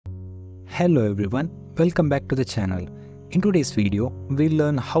Hello everyone, welcome back to the channel. In today's video, we'll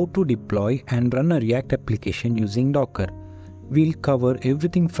learn how to deploy and run a React application using Docker. We'll cover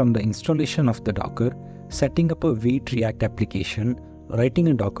everything from the installation of the Docker, setting up a Vite React application, writing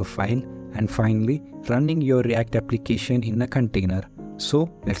a Dockerfile, and finally running your React application in a container. So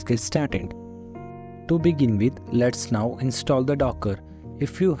let's get started. To begin with, let's now install the Docker.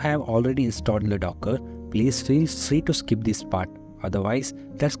 If you have already installed the Docker, please feel free to skip this part. Otherwise,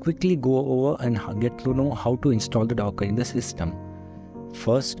 let's quickly go over and get to know how to install the Docker in the system.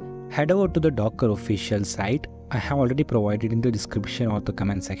 First, head over to the Docker official site. I have already provided in the description or the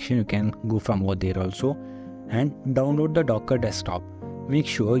comment section. You can go from over there also and download the Docker desktop. Make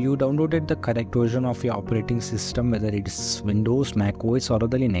sure you downloaded the correct version of your operating system, whether it's Windows, Mac OS or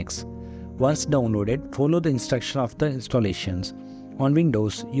the Linux. Once downloaded, follow the instruction of the installations. On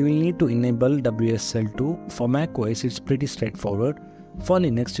Windows, you will need to enable WSL2. For Mac OS, it's pretty straightforward. For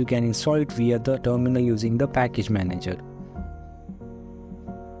Linux, you can install it via the terminal using the package manager.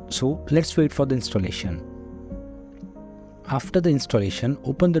 So let's wait for the installation. After the installation,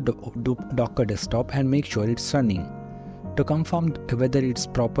 open the Docker desktop and make sure it's running. To confirm whether it's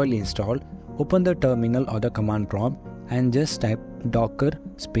properly installed, open the terminal or the command prompt and just type docker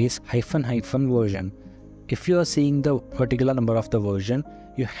space -- version. If you are seeing the particular number of the version,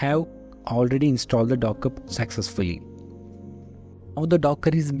 you have already installed the Docker successfully. Now the Docker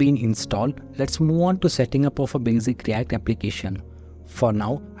is being installed, let's move on to setting up of a basic React application. For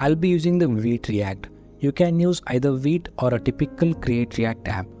now, I'll be using the Vite React. You can use either Vite or a typical Create React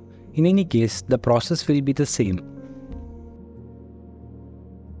app. In any case, the process will be the same.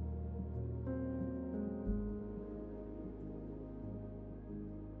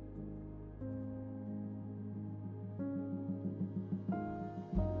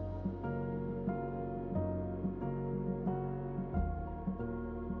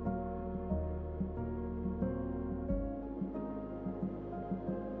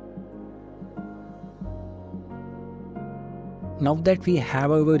 Now that we have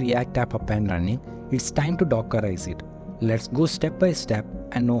our React app up and running, it's time to Dockerize it. Let's go step by step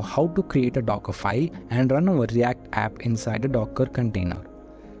and know how to create a Docker file and run our React app inside a Docker container.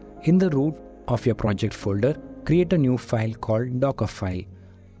 In the root of your project folder, create a new file called Dockerfile.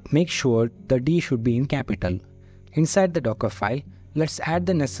 Make sure the D should be in capital. Inside the Dockerfile, let's add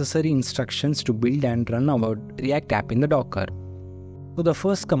the necessary instructions to build and run our React app in the Docker. So the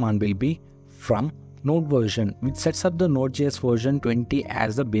first command will be from Node version, which sets up the Node.js version 20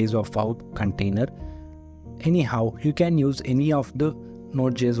 as the base of our container. Anyhow, you can use any of the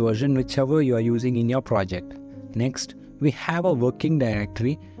Node.js version whichever you are using in your project. Next, we have a working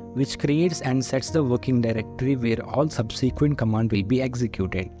directory which creates and sets the working directory where all subsequent commands will be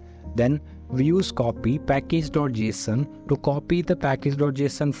executed. Then we use copy package.json to copy the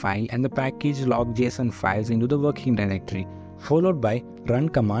package.json file and the package log.json files into the working directory, followed by run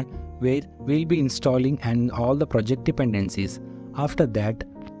command where we'll be installing and all the project dependencies. After that,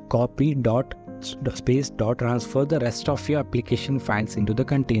 copy transfer the rest of your application files into the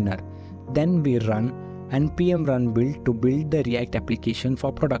container. Then we run npm run build to build the React application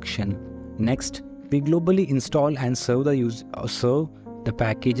for production. Next, we globally install and serve the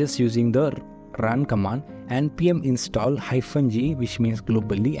packages using the run command npm install -g, which means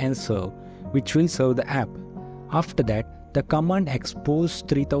globally, and serve, which will serve the app. After that, the command expose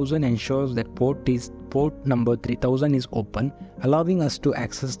 3000 ensures that port number 3000 is open, allowing us to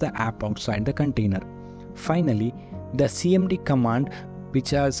access the app outside the container. Finally, the cmd command,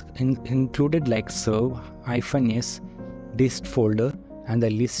 which has included like serve -s, dist folder and the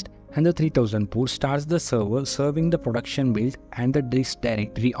list and the 3000 port, starts the server serving the production build and the dist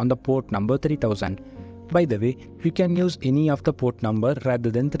directory on the port number 3000. By the way, you can use any of the port number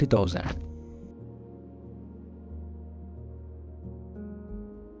rather than 3000.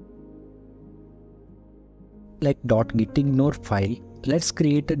 Like .gitignore file, let's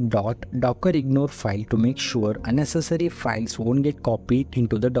create a .dockerignore file to make sure unnecessary files won't get copied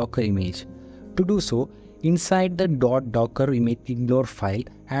into the Docker image. To do so, inside the .dockerignore file,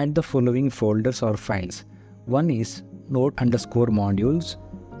 add the following folders or files. One is node_modules,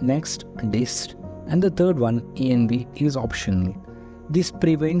 next dist, and the third one env is optional. This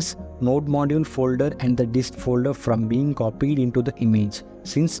prevents node module folder and the dist folder from being copied into the image,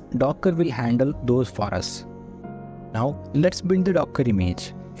 since Docker will handle those for us. Now let's build the Docker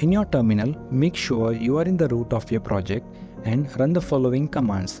image. In your terminal, make sure you are in the root of your project and run the following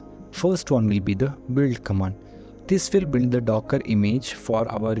commands. First one will be the build command. This will build the Docker image for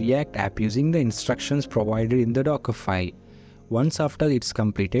our React app using the instructions provided in the Dockerfile. Once after it's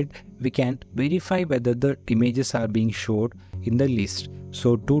completed, we can verify whether the images are being showed in the list.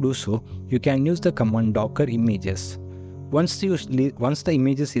 So to do so, you can use the command docker images. Once the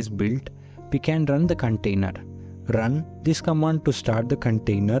images is built, we can run the container. Run this command to start the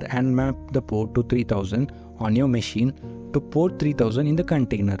container and map the port to 3000 on your machine to port 3000 in the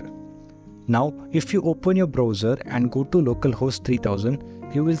container. Now, if you open your browser and go to localhost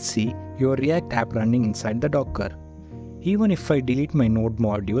 3000, you will see your React app running inside the Docker. Even if I delete my node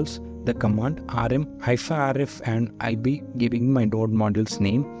modules, the command rm-rf and I'll be giving my node modules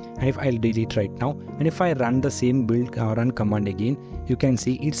name, and if I'll delete right now, and if I run the same build run command again, you can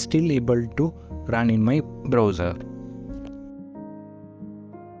see it's still able to run in my browser.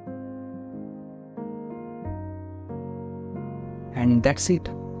 And that's it.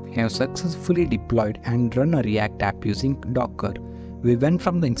 We have successfully deployed and run a React app using Docker. We went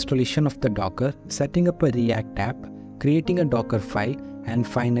from the installation of the Docker, setting up a React app, creating a Dockerfile, and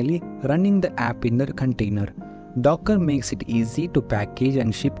finally running the app in the container. Docker makes it easy to package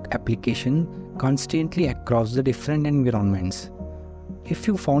and ship applications constantly across the different environments. If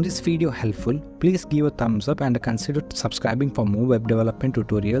you found this video helpful, please give a thumbs up and consider subscribing for more web development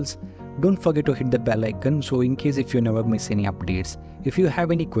tutorials. Don't forget to hit the bell icon so in case if you never miss any updates. If you have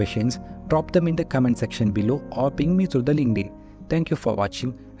any questions, drop them in the comment section below or ping me through the LinkedIn. Thank you for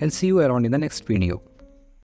watching. I'll see you around in the next video.